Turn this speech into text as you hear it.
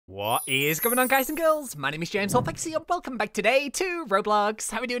What is going on, guys and girls? My name is James ThnxCya and welcome back today to Roblox.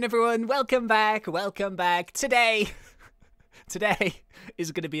 How are we doing, everyone? Welcome back, welcome back. Today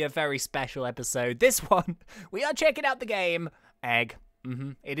is going to be a very special episode. This one, we are checking out the game Egg.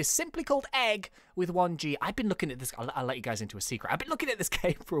 It is simply called Egg with one G. I've been looking at this. I'll let you guys into a secret. I've been looking at this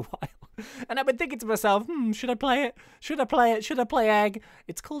game for a while, and I've been thinking to myself, should I play it? Should I play it? Should I play Egg?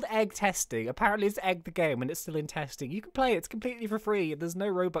 It's called Egg Testing. Apparently, it's Egg the game, and it's still in testing. You can play it. It's completely for free. There's no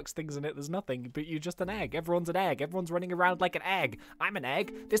Robux things in it. There's nothing, but you're just an egg. Everyone's an egg. Everyone's running around like an egg. I'm an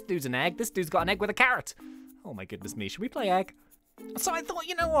egg. This dude's an egg. This dude's got an egg with a carrot. Oh my goodness me. Should we play Egg? So I thought,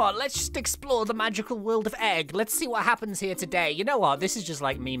 you know what, let's just explore the magical world of Egg. Let's see what happens here today. You know what, this is just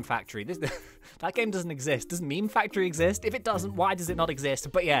like Meme Factory. That game doesn't exist. Does Meme Factory exist? If it doesn't, why does it not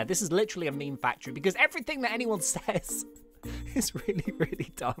exist? But yeah, this is literally a Meme Factory because everything that anyone says is really,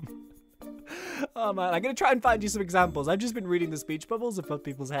 really dumb. Oh man, I'm going to try and find you some examples. I've just been reading the speech bubbles above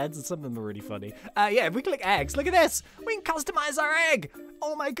people's heads and some of them are really funny. Yeah, if we click eggs, look at this. We can customize our egg.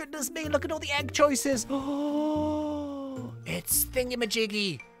 Oh my goodness me, look at all the egg choices. Oh, it's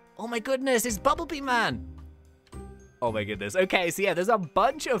Thingamajiggy. Oh my goodness, it's Bumblebee Man. Oh my goodness. Okay, so yeah, there's a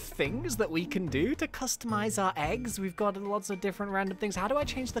bunch of things that we can do to customize our eggs. We've got lots of different random things. How do I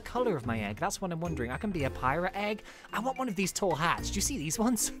change the color of my egg? That's what I'm wondering. I can be a pirate egg. I want one of these tall hats. Do you see these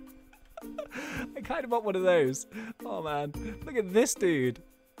ones? I kind of want one of those. Oh man, look at this dude.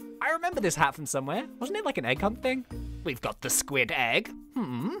 I remember this hat from somewhere. Wasn't it like an egg hunt thing? We've got the squid egg.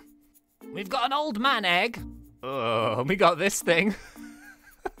 We've got an old man egg. Oh, we got this thing.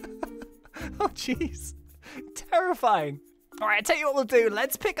 Oh jeez, terrifying. All right, I tell you what we'll do.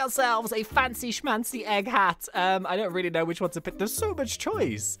 Let's pick ourselves a fancy schmancy egg hat. I don't really know which one to pick. There's so much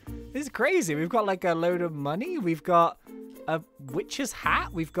choice. This is crazy. We've got like a load of money. We've got a witch's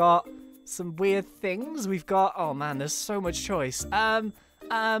hat. We've got some weird things. We've got, oh man, there's so much choice.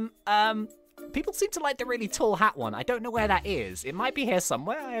 People seem to like the really tall hat one. I don't know where that is. It might be here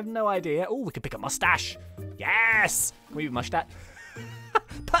somewhere. I have no idea. Oh, we could pick a mustache. Yes! Can we mustache?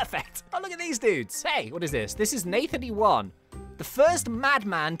 Perfect. Oh, look at these dudes. Hey, what is this? This is Nathan E1, the first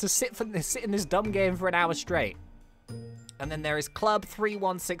madman to sit in this dumb game for an hour straight. And then there is Club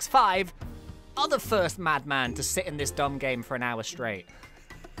 3165, other first madman to sit in this dumb game for an hour straight.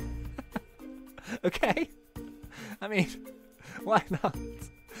 Okay. I mean, why not?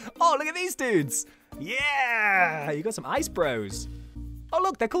 Oh, look at these dudes. Yeah, you got some ice bros. Oh,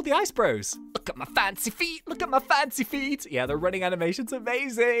 look, they're called the Ice Bros. Look at my fancy feet. Look at my fancy feet. Yeah, the running animation's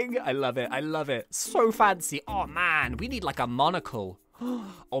amazing. I love it. I love it. So fancy. Oh, man, we need like a monocle.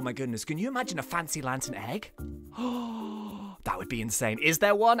 Oh, my goodness. Can you imagine a fancy lantern egg? Oh, that would be insane. Is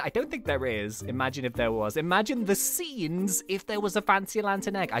there one? I don't think there is. Imagine if there was. Imagine the scenes if there was a fancy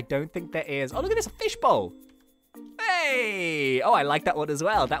lantern egg. I don't think there is. Oh, look at this, a fishbowl. Hey! Oh, I like that one as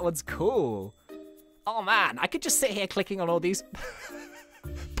well. That one's cool. Oh, man. I could just sit here clicking on all these.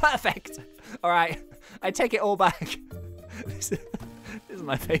 Perfect. All right. I take it all back. This is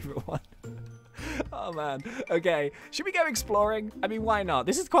my favorite one. Oh, man. Okay. Should we go exploring? I mean, why not?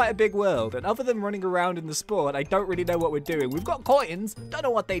 This is quite a big world. And other than running around in the sport, I don't really know what we're doing. We've got coins. Don't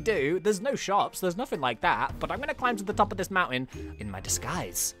know what they do. There's no shops. There's nothing like that. But I'm going to climb to the top of this mountain in my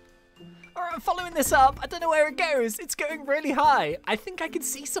disguise. All right, I'm following this up. I don't know where it goes. It's going really high. I think I can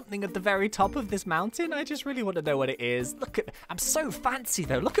see something at the very top of this mountain. I just really want to know what it is. Look at, I'm so fancy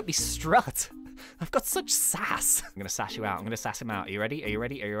though. Look at me strut. I've got such sass. I'm going to sass you out. I'm going to sass him out. Are you ready? Are you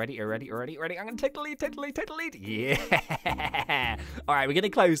ready? Are you ready? Are you ready? Are you ready? Are you ready? I'm going to take the lead, take the lead, take the lead. Yeah. All right, we're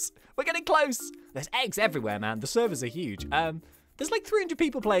getting close. We're getting close. There's eggs everywhere, man. The servers are huge. There's like 300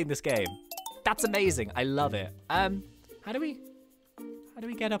 people playing this game. That's amazing. I love it. How do we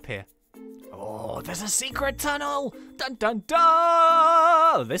get up here? Oh, there's a secret tunnel! Dun dun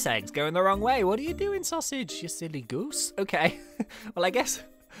dun! This egg's going the wrong way. What are you doing, sausage? You silly goose. Okay. Well, I guess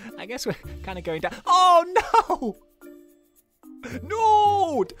we're kind of going down. Oh no!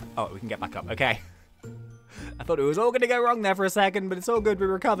 No! Oh, we can get back up. Okay. I thought it was all going to go wrong there for a second, but it's all good. We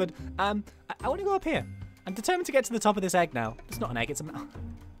recovered. I want to go up here. I'm determined to get to the top of this egg now. It's not an egg. It's a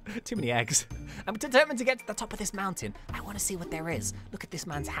too many eggs. I'm determined to get to the top of this mountain. I want to see what there is. Look at this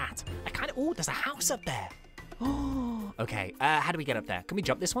man's hat. Oh, there's a house up there. Oh, okay. How do we get up there? Can we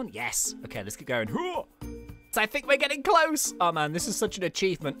jump this one? Yes. Okay, let's get going. So I think we're getting close. Oh man, this is such an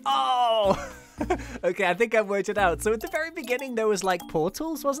achievement. Oh, okay. I think I've worked it out. So at the very beginning, there was like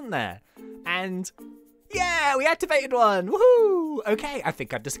portals, wasn't there? And yeah, we activated one. Woohoo! Okay, I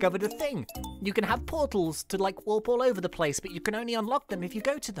think I've discovered a thing. You can have portals to like warp all over the place, but you can only unlock them if you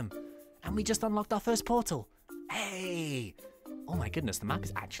go to them. And we just unlocked our first portal. Hey! Oh my goodness, the map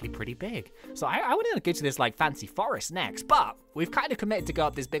is actually pretty big. So I want to go to this like fancy forest next, but we've kind of committed to go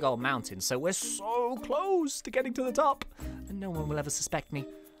up this big old mountain, so we're so close to getting to the top, and no one will ever suspect me.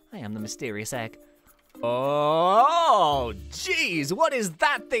 I am the mysterious egg. Oh, jeez, what is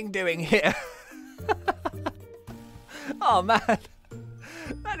that thing doing here? Oh man,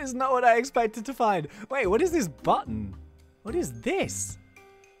 that is not what I expected to find. Wait, what is this button? What is this?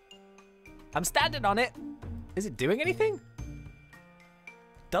 I'm standing on it. Is it doing anything?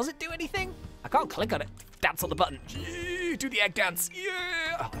 Does it do anything? I can't click on it. Dance on the button. Yeah, do the egg dance.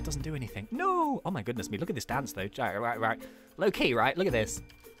 Yeah. Oh, it doesn't do anything. No. Oh my goodness me. Look at this dance though. Right. Low key, right? Look at this.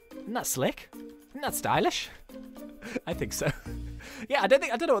 Isn't that slick? Isn't that stylish? I think so. Yeah, I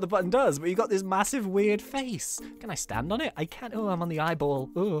don't know what the button does, but you got this massive weird face. Can I stand on it? I can't. Oh, I'm on the eyeball.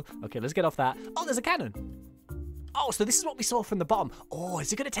 Oh. Okay, let's get off that. Oh, there's a cannon. Oh, so this is what we saw from the bottom. Oh,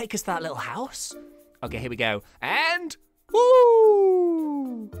 is it going to take us to that little house? Okay, here we go. And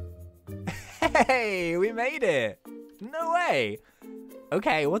woo! Hey, we made it. No way.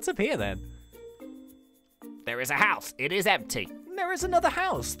 Okay, what's up here then? There is a house. It is empty. There is another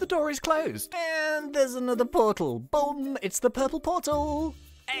house. The door is closed. And there's another portal. Boom, it's the purple portal.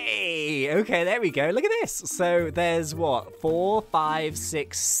 Hey, okay, there we go. Look at this. So there's what, 4, 5,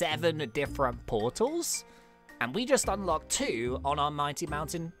 6, 7 different portals? And we just unlocked 2 on our Mighty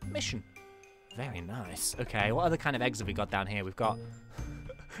Mountain mission. Very nice. Okay, what other kind of eggs have we got down here? We've got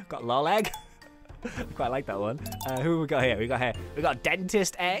lol egg. I quite like that one. Who have we got here? We got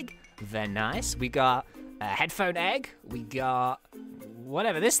dentist egg. Very nice. We got headphone egg. We got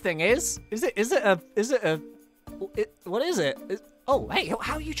whatever this thing is. What is it? Oh, hey,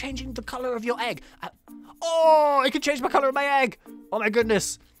 how are you changing the color of your egg? Oh, I can change my color of my egg. Oh my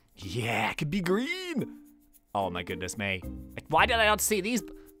goodness. Yeah, it could be green. Oh my goodness me. Why did I not see these?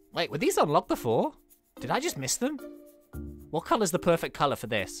 Wait, were these unlocked before? Did I just miss them? What color's the perfect color for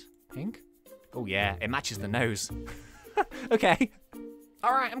this? Pink? Oh yeah, it matches the nose. Okay.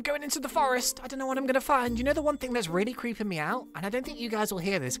 All right, I'm going into the forest. I don't know what I'm gonna find. You know the one thing that's really creeping me out? And I don't think you guys will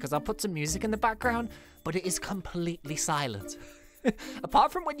hear this because I'll put some music in the background, but it is completely silent.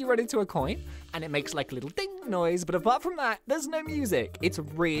 Apart from when you run into a coin and it makes like a little ding noise, but apart from that, there's no music. It's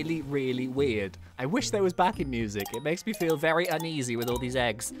really, really weird. I wish there was backing music. It makes me feel very uneasy with all these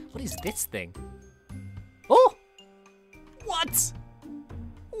eggs. What is this thing? Oh! What?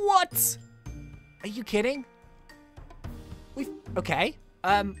 What? Are you kidding? Okay.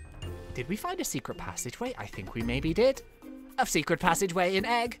 Did we find a secret passageway? I think we maybe did. A secret passageway in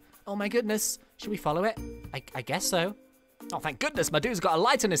Egg. Oh my goodness. Should we follow it? I guess so. Oh, thank goodness, my dude's got a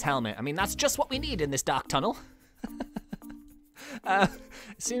light on his helmet. I mean, that's just what we need in this dark tunnel. It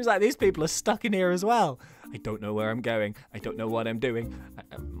seems like these people are stuck in here as well. I don't know where I'm going. I don't know what I'm doing.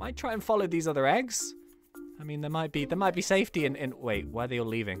 I might try and follow these other eggs. I mean, there might be safety in wait, why are they all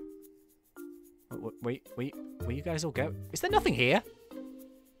leaving? Wait, where you guys all go? Is there nothing here?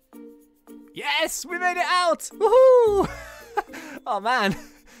 Yes, we made it out! Woohoo! Oh man,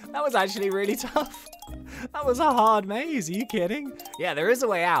 that was actually really tough. That was a hard maze, are you kidding? Yeah, there is a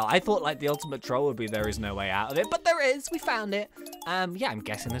way out. I thought like the ultimate troll would be there is no way out of it, but there is, we found it. Yeah, I'm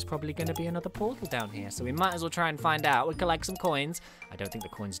guessing there's probably gonna be another portal down here, so we might as well try and find out. We'll collect some coins. I don't think the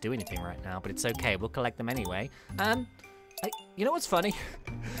coins do anything right now, but it's okay, we'll collect them anyway. You know what's funny?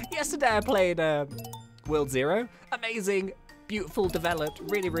 Yesterday I played World Zero. Amazing, beautiful, developed,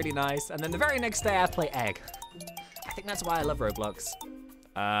 really, really nice. And then the very next day I play Egg. I think that's why I love Roblox.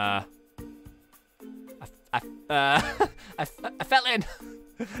 I fell in.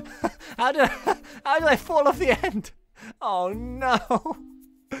 How did I fall off the end? Oh no.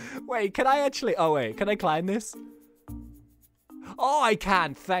 Wait, can I actually, oh wait, can I climb this? Oh, I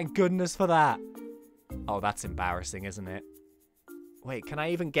can, thank goodness for that. Oh, that's embarrassing, isn't it? Wait, can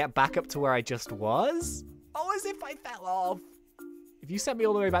I even get back up to where I just was? Oh, as if I fell off. If you sent me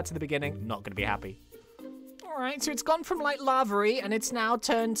all the way back to the beginning, not gonna be happy. All right, so it's gone from like lava-y and it's now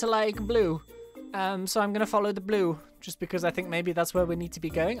turned to like blue. So I'm gonna follow the blue just because I think maybe that's where we need to be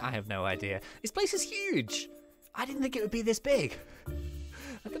going. I have no idea. This place is huge. I didn't think it would be this big.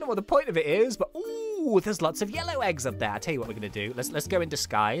 I don't know what the point of it is, but ooh, there's lots of yellow eggs up there. I'll tell you what we're gonna do. Let's go in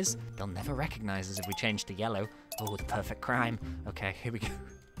disguise. They'll never recognize us if we change to yellow. Oh, the perfect crime. Okay, here we go.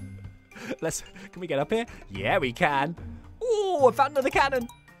 Can we get up here? Yeah, we can. Ooh, I found another cannon.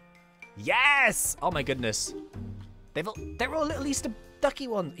 Yes! Oh my goodness. They're all little Easter ducky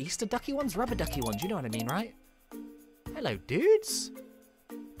ones, rubber ducky ones. You know what I mean, right? Hello, dudes.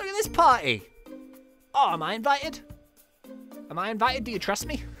 Look at this party. Oh, am I invited? Am I invited? Do you trust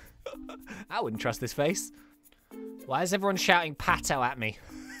me? I wouldn't trust this face. Why is everyone shouting Pato at me?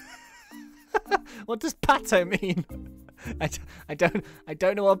 What does Pato mean? I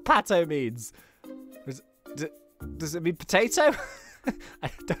don't know what pato means. Does it mean potato? I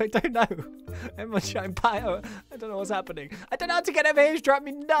don't know. I'm I don't know what's happening. I don't know how to get over here. It's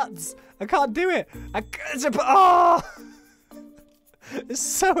driving me nuts. I can't do it. Oh! It's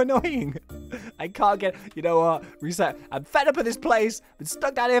so annoying. I can't get. You know what? Reset. I'm fed up with this place. Been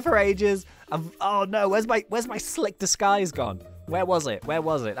stuck down here for ages. Oh no. Where's my slick disguise gone? Where was it? Where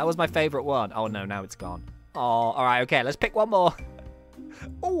was it? That was my favorite one. Oh no. Now it's gone. Oh. All right. Okay. Let's pick one more.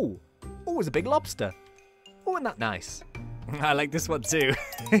 Oh. Oh, it's a big lobster. Oh, isn't that nice? I like this one too.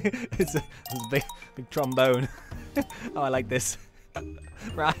 It's a big trombone. Oh, I like this.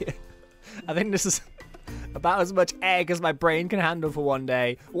 Right. I think this is about as much egg as my brain can handle for one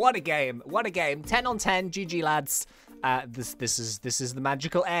day. What a game. What a game. 10 on 10. GG, lads. This is the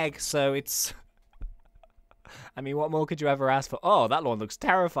magical egg, so it's... I mean, what more could you ever ask for? Oh, that one looks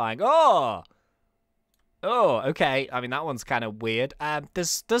terrifying. Oh! Oh, okay. I mean, that one's kind of weird.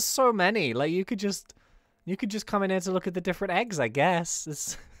 There's so many. Like, you could just come in here to look at the different eggs, I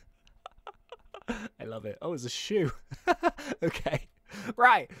guess. I love it. Oh, it's a shoe. Okay.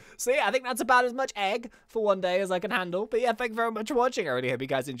 Right. So, yeah, I think that's about as much egg for one day as I can handle. But, yeah, thank you very much for watching. I really hope you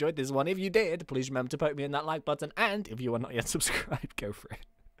guys enjoyed this one. If you did, please remember to poke me in that like button. And if you are not yet subscribed, go for it.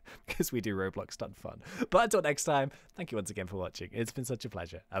 Because we do Roblox ton fun. But until next time, thank you once again for watching. It's been such a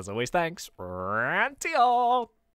pleasure. As always, thanks. To y'all.